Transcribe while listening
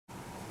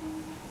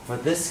for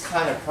this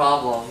kind of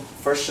problem,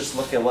 first just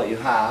look at what you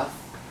have.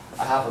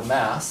 I have a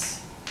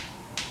mass,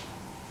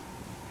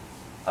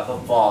 I have a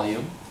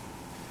volume,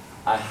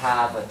 I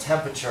have a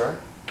temperature,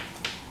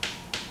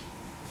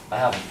 I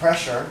have a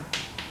pressure,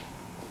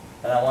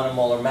 and I want a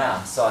molar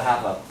mass. So I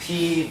have a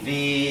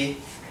PV,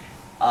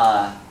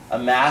 a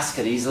mass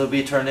could easily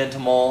be turned into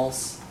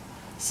moles.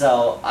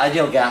 So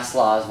ideal gas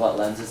law is what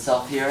lends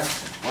itself here.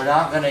 We're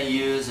not going to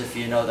use, if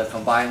you know, the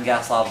combined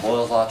gas law,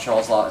 Boyle's law,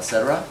 Charles' law,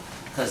 etc.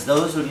 Because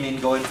those would mean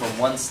going from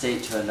one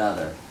state to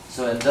another.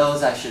 So in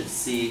those I should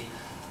see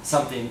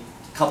something,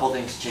 a couple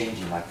things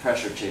changing, like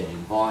pressure changing,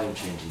 volume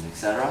changing,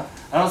 etc.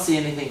 I don't see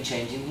anything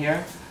changing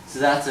here, so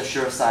that's a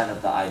sure sign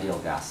of the ideal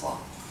gas law.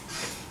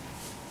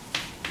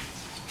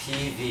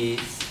 PV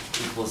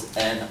equals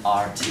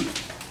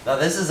nRT. Now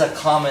this is a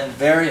common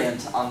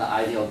variant on the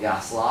ideal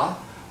gas law,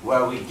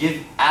 where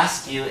we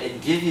ask you and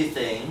give you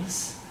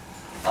things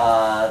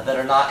that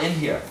are not in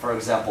here. For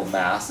example,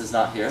 mass is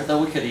not here, though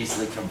we could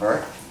easily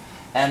convert.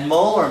 And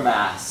molar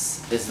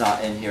mass is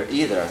not in here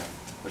either,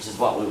 which is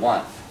what we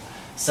want.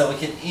 So we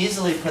can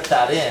easily put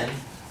that in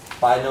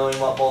by knowing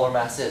what molar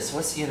mass is.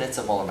 What's the units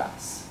of molar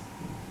mass?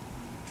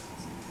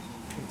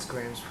 It's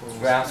grams per mole.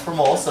 Grams per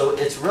mole. So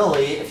it's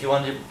really, if you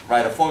wanted to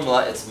write a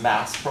formula, it's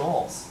mass per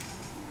moles.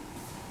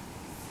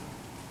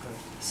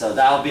 So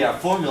that will be our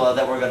formula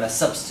that we're going to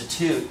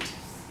substitute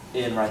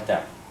in right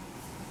there.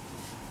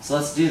 So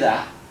let's do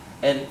that.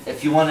 And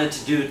if you wanted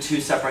to do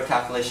two separate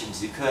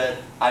calculations, you could.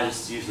 I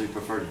just usually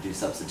prefer to do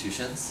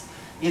substitutions.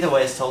 Either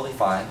way is totally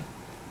fine.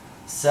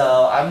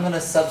 So I'm going to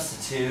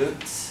substitute,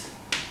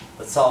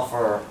 let's solve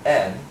for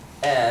n.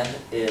 N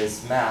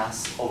is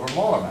mass over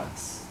molar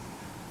mass.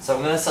 So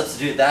I'm going to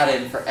substitute that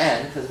in for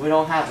n, because we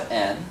don't have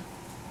n.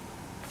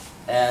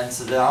 And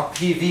so now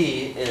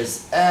PV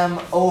is m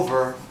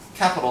over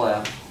capital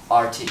M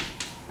RT.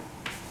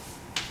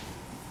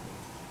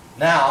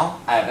 Now,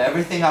 I have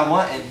everything I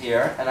want in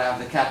here, and I have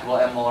the capital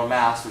M molar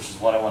mass, which is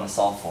what I want to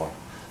solve for.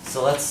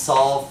 So let's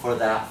solve for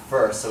that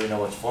first so we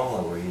know which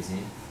formula we're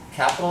using.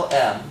 Capital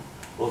M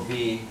will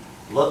be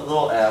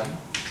little m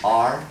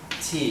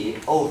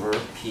RT over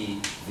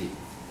PV.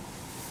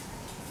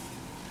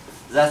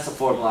 That's the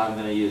formula I'm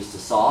going to use to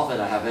solve, and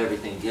I have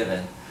everything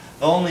given.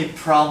 The only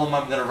problem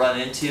I'm going to run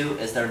into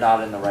is they're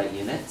not in the right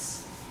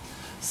units.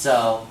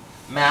 So,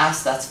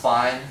 mass, that's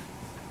fine.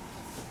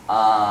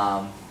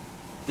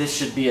 This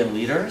should be in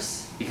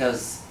liters,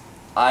 because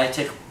I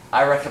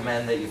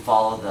recommend that you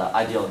follow the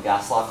ideal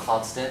gas law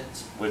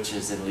constant, which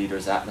is in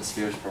liters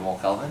atmospheres per mole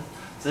Kelvin.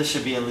 So this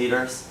should be in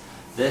liters,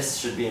 this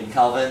should be in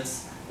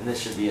kelvins, and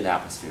this should be in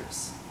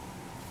atmospheres.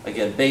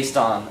 Again, based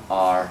on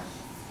our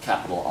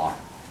capital R.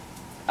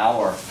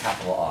 Our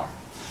capital R.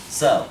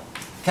 So,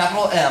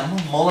 capital M,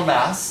 molar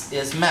mass,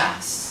 is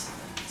mass.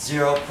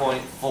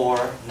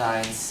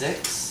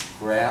 0.496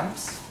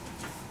 grams.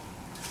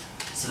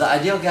 So the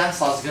ideal gas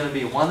law is going to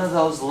be one of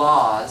those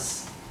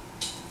laws,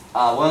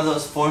 one of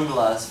those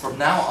formulas. From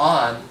now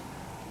on,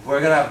 we're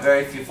going to have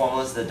very few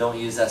formulas that don't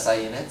use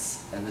SI units,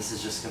 and this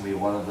is just going to be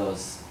one of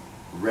those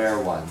rare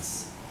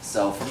ones.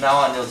 So from now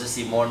on, you'll just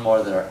see more and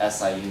more that are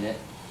SI unit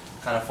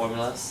kind of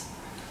formulas.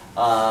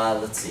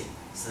 Let's see.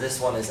 So this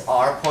one is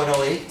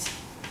R.08,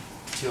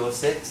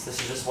 206. This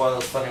is just one of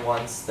those funny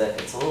ones that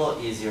it's a little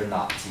easier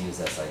not to use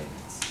SI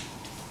units.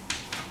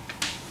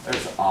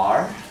 There's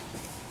R.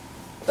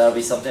 That'll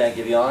be something I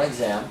give you on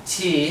exam.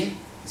 T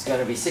is going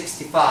to be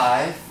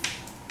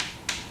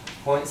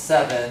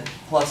 65.7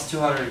 plus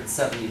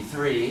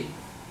 273.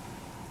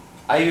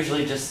 I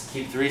usually just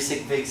keep 3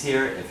 sig figs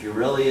here. If you're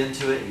really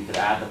into it, you could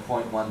add the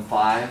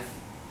 0.15.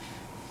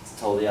 It's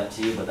totally up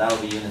to you, but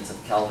that'll be units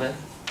of Kelvin.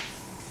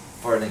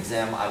 For an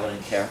exam, I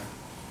wouldn't care.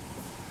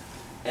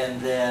 And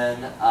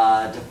then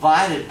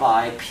divided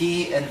by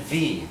P and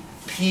V.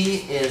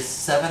 P is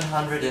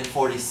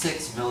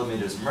 746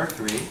 millimeters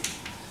mercury.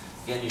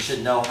 Again, you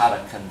should know how to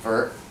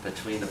convert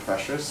between the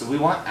pressures. So we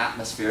want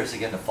atmospheres,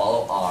 again, to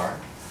follow R.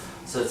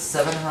 So it's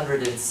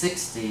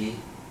 760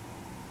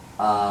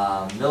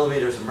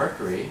 millimeters of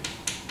mercury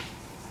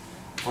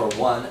for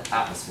 1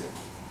 atmosphere.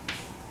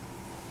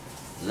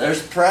 So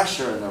there's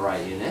pressure in the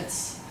right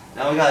units.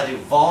 Now we got to do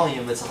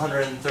volume. It's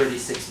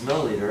 136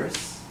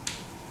 milliliters.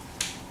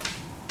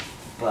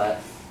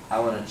 But I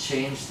want to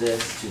change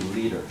this to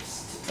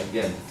liters,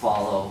 again, to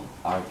follow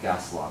our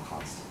gas law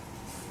constant.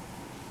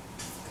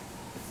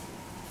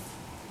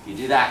 You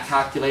do that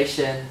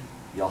calculation,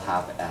 you'll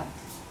have M.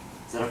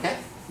 Is that okay?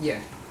 Yeah.